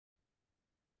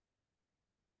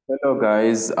Hello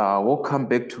guys, welcome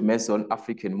back to Maths on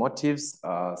African Motives,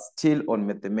 still on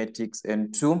Mathematics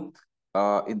N2.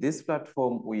 In this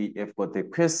platform, we have got the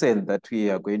question that we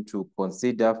are going to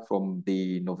consider from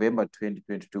the November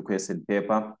 2022 question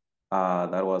paper.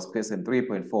 That was question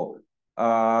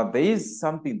 3.4. There is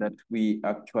something that we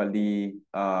actually,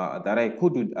 that I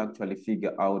couldn't actually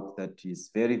figure out that is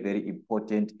very, very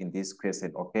important in this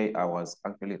question, okay? I was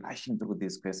actually rushing through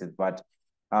this question, but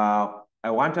I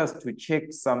want us to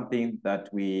check something that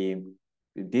we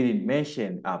didn't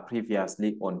mention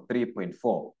previously on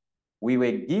 3.4. We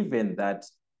were given that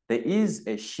there is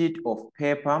a sheet of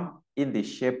paper in the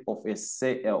shape of a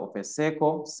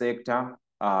circle sector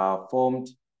formed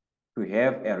to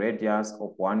have a radius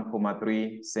of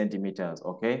 1,3 centimeters.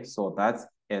 Okay, so that's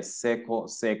a circle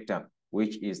sector,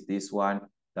 which is this one.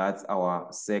 That's our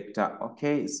sector.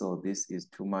 Okay, so this is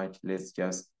too much. Let's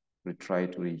just try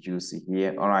to reduce it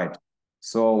here. All right.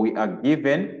 So we are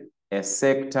given a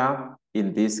sector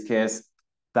in this case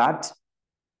that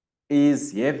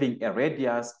is having a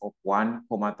radius of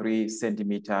 1,3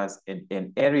 centimeters and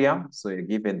an area. So you're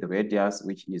given the radius,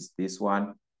 which is this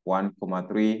one,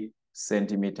 1,3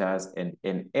 centimeters and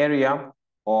an area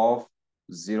of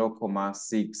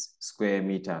 0,6 square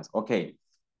meters. Okay.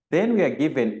 Then we are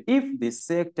given if the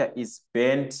sector is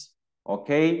bent,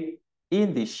 okay,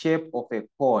 in the shape of a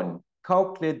cone,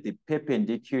 calculate the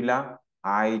perpendicular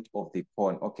height of the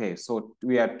cone. Okay, so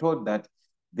we are told that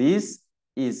this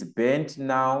is bent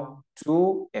now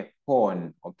to a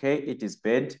cone, okay? It is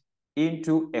bent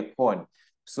into a cone.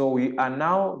 So we are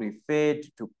now referred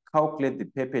to calculate the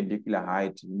perpendicular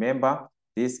height. Remember,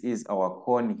 this is our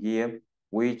cone here,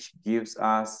 which gives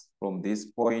us from this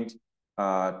point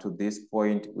to this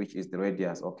point, which is the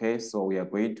radius, okay? So we are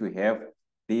going to have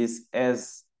this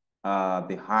as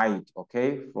the height,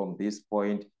 okay, from this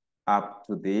point up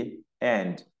to the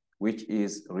end, which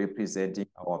is representing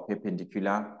our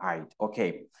perpendicular height.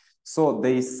 Okay, so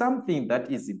there is something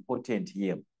that is important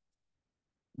here.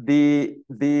 The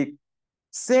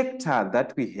sector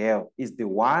that we have is the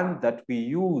one that we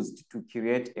used to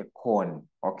create a cone,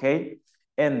 okay?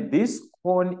 And this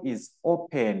cone is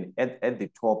open at the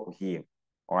top here,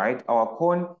 all right? Our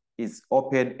cone is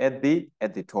open at the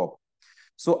top.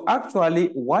 So actually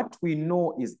what we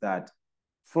know is that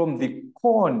from the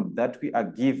cone that we are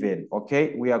given,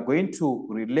 okay, we are going to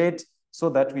relate so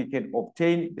that we can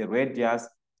obtain the radius,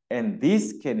 and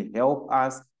this can help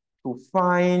us to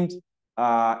find,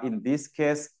 in this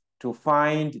case, to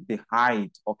find the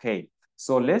height, okay?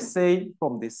 So let's say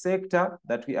from the sector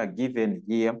that we are given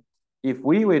here, if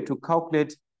we were to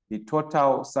calculate the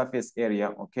total surface area,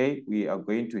 okay, we are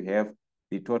going to have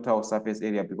the total surface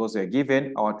area because we are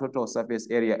given our total surface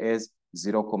area as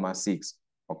 0,6,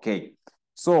 okay?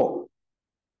 So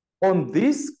on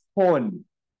this cone,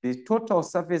 the total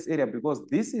surface area, because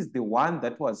this is the one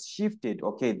that was shifted,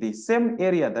 okay, the same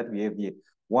area that we have here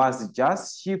was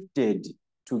just shifted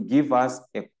to give us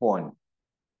a cone.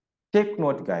 Take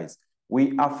note, guys,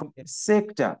 we are from a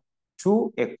sector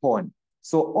to a cone.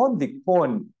 So on the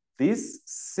cone, this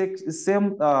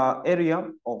same area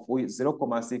of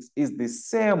 0,6 is the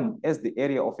same as the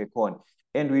area of a cone.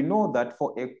 And we know that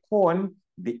for a cone,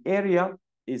 the area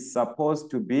is supposed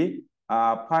to be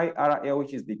pi RL,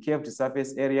 which is the curved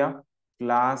surface area,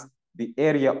 plus the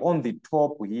area on the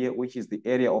top here, which is the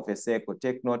area of a circle.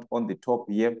 Take note, on the top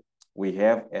here, we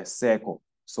have a circle.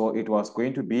 So it was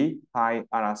going to be pi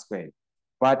r squared.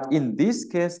 But in this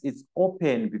case, it's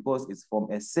open because it's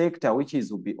from a sector, which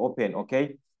is will be open,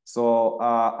 okay? So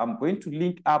I'm going to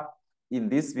link up in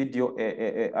this video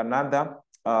another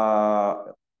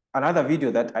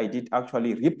video that I did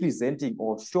actually representing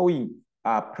or showing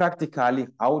practically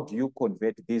how do you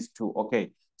convert these two,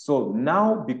 okay? So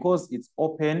now, because it's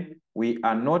open, we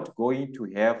are not going to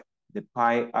have the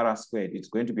pi r squared. It's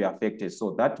going to be affected.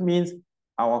 So that means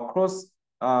our cross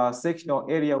sectional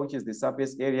area, which is the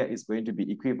surface area, is going to be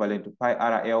equivalent to pi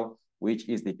RL, which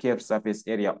is the curved surface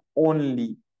area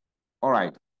only. All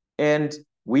right. And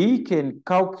we can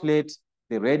calculate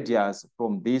the radius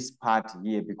from this part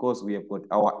here because we have got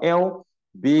our L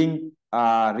being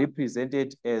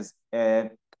represented as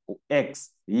X.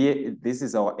 Here, this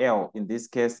is our L. In this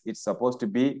case, it's supposed to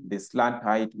be the slant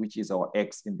height, which is our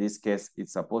X. In this case,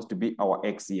 it's supposed to be our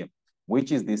X here,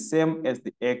 which is the same as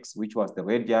the X, which was the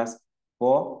radius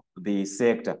for the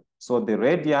sector. So the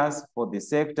radius for the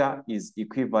sector is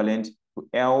equivalent to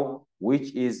L,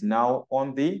 which is now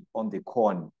on the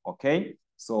cone, okay?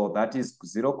 So that is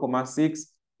 0,6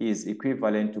 is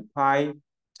equivalent to pi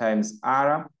times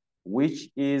R, which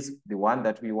is the one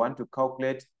that we want to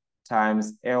calculate,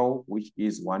 times L, which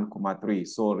is 1,3.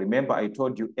 So remember, I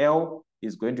told you L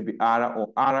is going to be R,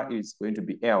 or R is going to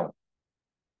be L.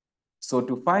 So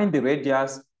to find the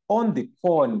radius on the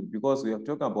cone, because we are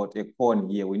talking about a cone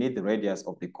here, we need the radius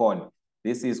of the cone.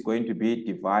 This is going to be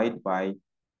divided by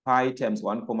pi times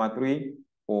 1,3,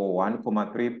 or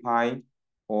 1,3 pi,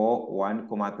 or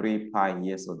 1,3 pi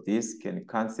here. So this can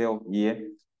cancel here.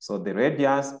 So the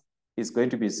radius is going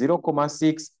to be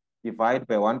 0,6 divided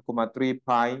by 1,3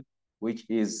 pi, which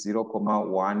is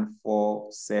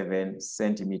 0,147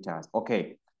 centimeters.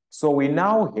 Okay. So we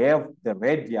now have the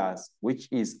radius, which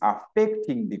is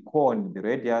affecting the cone. The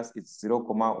radius is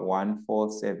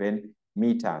 0,147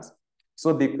 meters.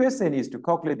 So the question is to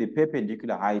calculate the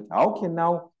perpendicular height. How can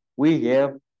now we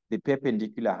have the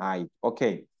perpendicular height?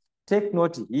 Okay, take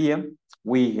note here.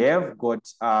 We have got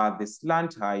the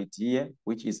slant height here,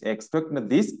 which is x.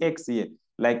 This x here,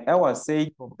 like I was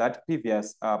saying from that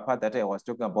previous part that I was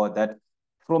talking about, that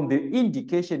from the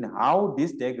indication how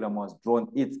this diagram was drawn,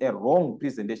 it's a wrong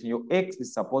presentation. Your x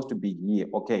is supposed to be here,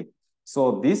 okay?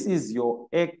 So this is your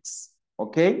x,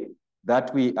 okay,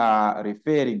 that we are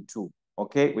referring to,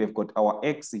 okay? We've got our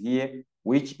x here,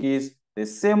 which is the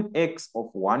same x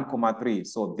of 1,3.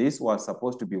 So this was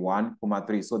supposed to be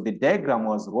 1,3. So the diagram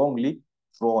was wrongly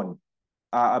drawn.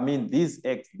 I mean, this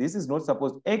x, this is not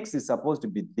supposed, x is supposed to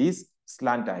be this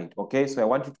slant height, okay? So I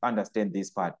want you to understand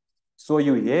this part. So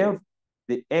you have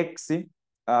the x,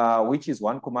 which is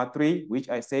 1,3, which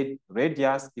I said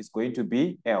radius is going to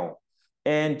be L.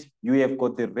 And you have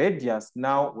got the radius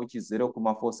now, which is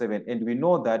 0,47. And we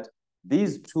know that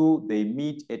these two, they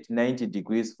meet at 90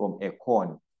 degrees from a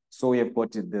cone. So we have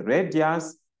got the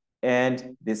radius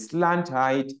and the slant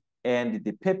height and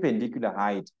the perpendicular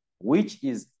height, which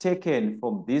is taken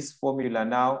from this formula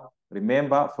now.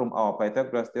 Remember from our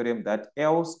Pythagoras theorem that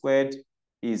L squared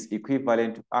is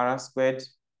equivalent to R squared,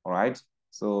 all right?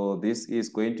 So this is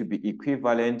going to be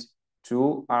equivalent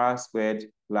to R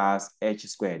squared plus H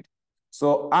squared.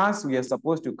 So as we are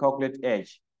supposed to calculate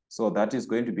H, so that is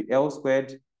going to be L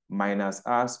squared minus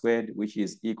R squared, which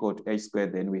is equal to H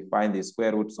squared. Then we find the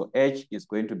square root. So H is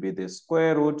going to be the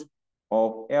square root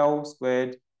of L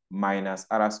squared minus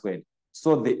R squared.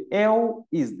 So the L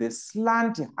is the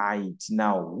slant height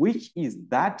now, which is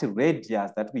that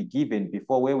radius that we given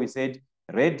before, where we said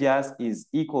radius is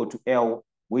equal to L,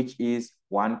 which is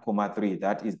 1,3.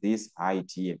 That is this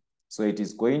height here. So it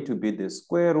is going to be the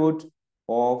square root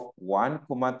of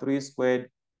 1,3 squared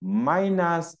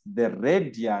minus the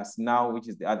radius now, which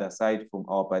is the other side from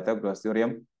our Pythagoras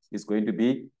theorem, is going to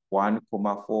be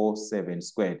 1,47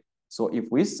 squared. So if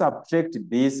we subtract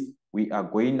this, we are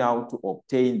going now to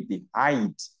obtain the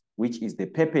height, which is the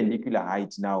perpendicular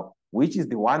height now, which is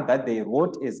the one that they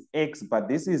wrote as x, but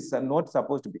this is not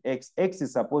supposed to be x. X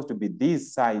is supposed to be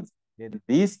these sides. Then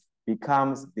this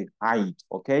becomes the height,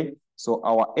 okay? So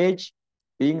our h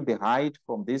being the height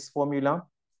from this formula,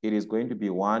 it is going to be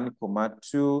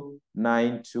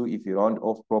 1,292 if you round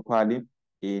off properly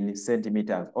in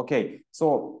centimeters. Okay,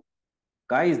 so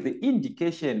guys, the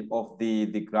indication of the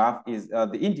graph is,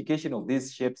 the indication of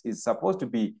these shapes is supposed to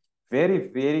be very,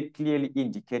 very clearly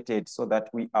indicated so that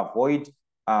we avoid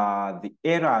the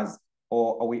errors,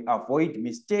 or we avoid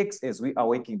mistakes as we are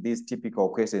working these typical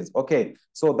questions. Okay,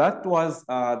 so that was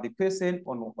the question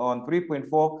on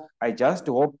 3.4. I just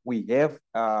hope we have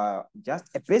just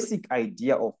a basic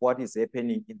idea of what is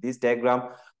happening in this diagram.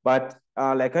 But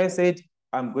like I said,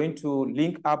 I'm going to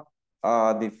link up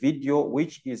the video,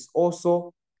 which is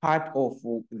also part of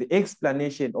the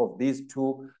explanation of these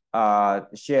two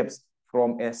shapes,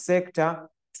 from a sector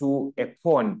to a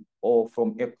cone, or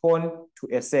from a cone to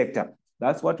a sector.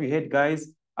 That's what we had,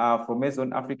 guys, from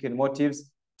Mason African Motives.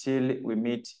 Till we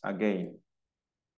meet again.